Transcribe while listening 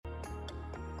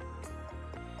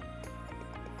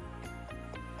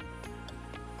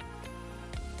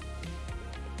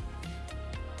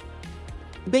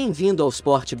Bem-vindo ao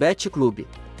Sportbet Clube.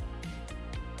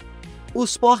 O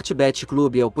Sportbet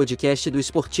Clube é o podcast do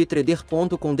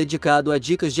esportitrader.com dedicado a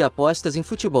dicas de apostas em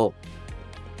futebol.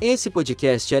 Esse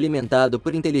podcast é alimentado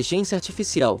por inteligência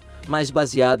artificial, mas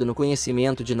baseado no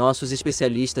conhecimento de nossos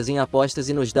especialistas em apostas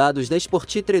e nos dados da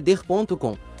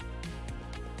esportitrader.com.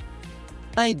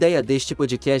 A ideia deste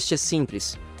podcast é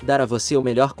simples: dar a você o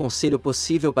melhor conselho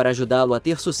possível para ajudá-lo a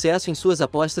ter sucesso em suas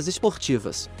apostas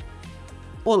esportivas.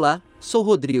 Olá, sou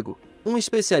Rodrigo, um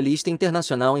especialista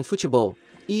internacional em futebol,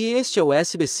 e este é o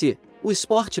SBC, o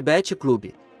Sportbet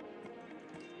Clube.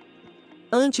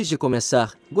 Antes de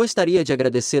começar, gostaria de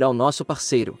agradecer ao nosso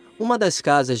parceiro, uma das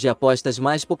casas de apostas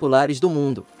mais populares do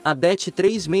mundo, a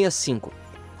Bet365.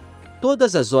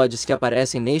 Todas as odds que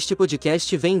aparecem neste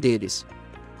podcast vêm deles.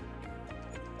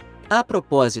 A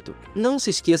propósito, não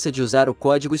se esqueça de usar o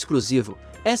código exclusivo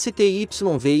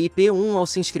STYVIP1 ao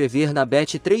se inscrever na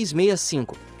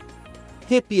Bet365.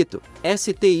 Repito,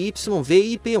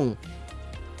 STYVIP1.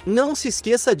 Não se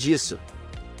esqueça disso.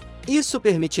 Isso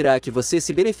permitirá que você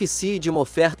se beneficie de uma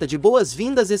oferta de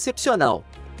boas-vindas excepcional.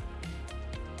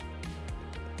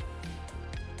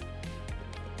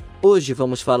 Hoje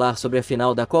vamos falar sobre a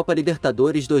final da Copa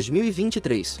Libertadores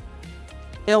 2023.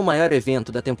 É o maior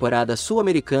evento da temporada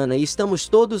sul-americana e estamos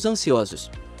todos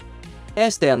ansiosos.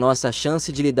 Esta é a nossa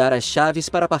chance de lhe dar as chaves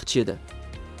para a partida.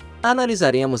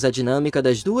 Analisaremos a dinâmica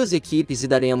das duas equipes e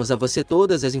daremos a você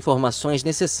todas as informações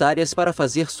necessárias para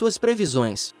fazer suas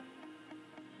previsões.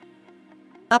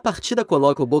 A partida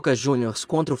coloca o Boca Juniors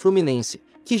contra o Fluminense,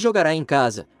 que jogará em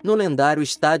casa, no lendário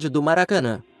estádio do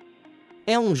Maracaña.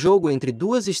 É um jogo entre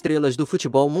duas estrelas do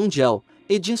futebol mundial,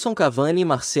 Edinson Cavani e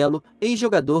Marcelo,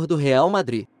 ex-jogador do Real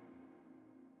Madrid.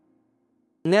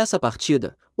 Nessa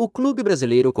partida, o clube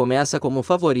brasileiro começa como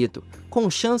favorito, com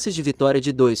chances de vitória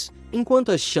de 2,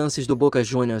 enquanto as chances do Boca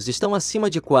Juniors estão acima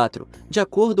de 4, de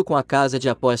acordo com a casa de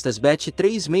apostas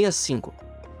Bet365.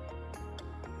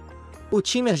 O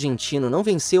time argentino não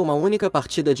venceu uma única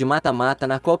partida de mata-mata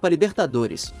na Copa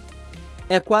Libertadores.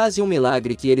 É quase um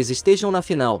milagre que eles estejam na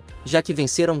final, já que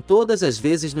venceram todas as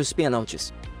vezes nos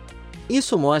pênaltis.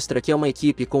 Isso mostra que é uma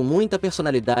equipe com muita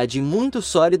personalidade e muito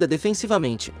sólida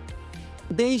defensivamente.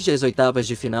 Desde as oitavas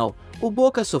de final, o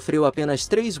Boca sofreu apenas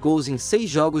 3 gols em 6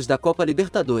 jogos da Copa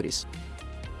Libertadores.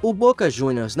 O Boca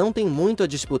Juniors não tem muito a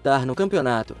disputar no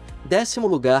campeonato, 10º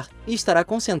lugar, e estará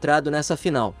concentrado nessa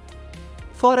final.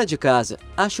 Fora de casa,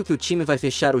 acho que o time vai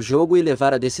fechar o jogo e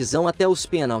levar a decisão até os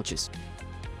pênaltis.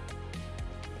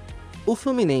 O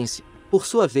Fluminense, por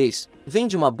sua vez, vem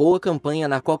de uma boa campanha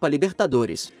na Copa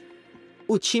Libertadores.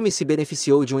 O time se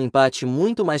beneficiou de um empate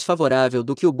muito mais favorável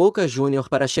do que o Boca Juniors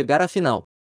para chegar à final.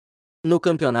 No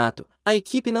campeonato, a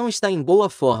equipe não está em boa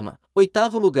forma,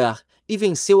 8º lugar, e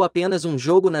venceu apenas um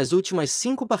jogo nas últimas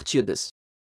 5 partidas.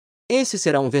 Esse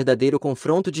será um verdadeiro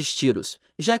confronto de estilos,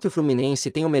 já que o Fluminense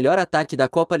tem o melhor ataque da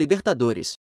Copa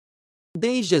Libertadores.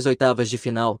 Desde as oitavas de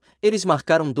final, eles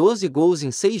marcaram 12 gols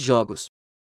em 6 jogos.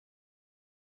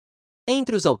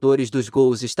 Entre os autores dos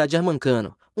gols está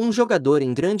Germancano, um jogador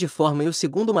em grande forma e o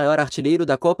segundo maior artilheiro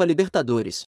da Copa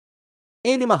Libertadores.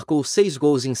 Ele marcou 6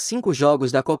 gols em 5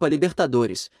 jogos da Copa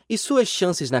Libertadores, e suas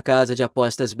chances na casa de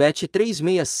apostas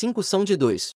Bet365 são de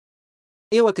 2.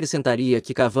 Eu acrescentaria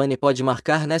que Cavani pode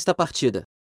marcar nesta partida.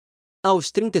 Aos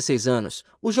 36 anos,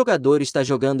 o jogador está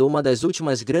jogando uma das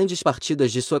últimas grandes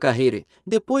partidas de sua carreira e,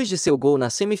 depois de seu gol na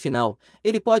semifinal,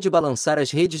 ele pode balançar as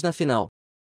redes na final.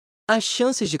 As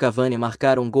chances de Cavani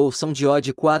marcar um gol são de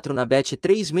odd 4 na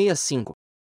Bet365.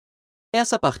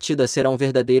 Essa partida será um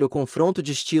verdadeiro confronto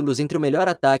de estilos entre o melhor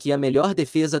ataque e a melhor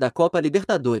defesa da Copa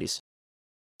Libertadores.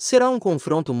 Será um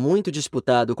confronto muito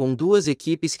disputado com duas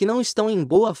equipes que não estão em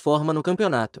boa forma no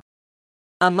campeonato.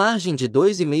 A margem de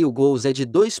 2,5 gols é de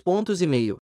 2,5 pontos.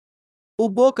 O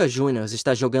Boca Juniors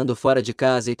está jogando fora de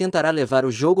casa e tentará levar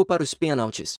o jogo para os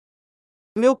pênaltis.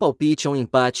 Meu palpite é um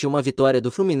empate e uma vitória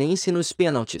do Fluminense nos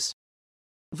pênaltis.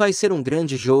 Vai ser um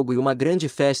grande jogo e uma grande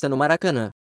festa no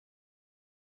Maracaña.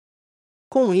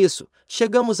 Com isso,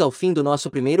 chegamos ao fim do nosso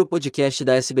primeiro podcast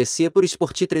da SBC por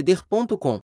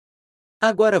esportitrader.com.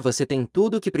 Agora você tem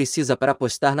tudo o que precisa para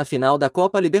apostar na final da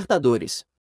Copa Libertadores.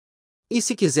 E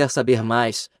se quiser saber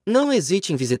mais, não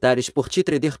hesite em visitar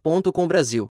esportitrader.com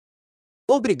Brasil.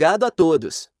 Obrigado a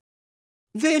todos!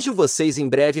 Vejo vocês em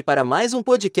breve para mais um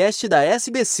podcast da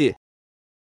SBC.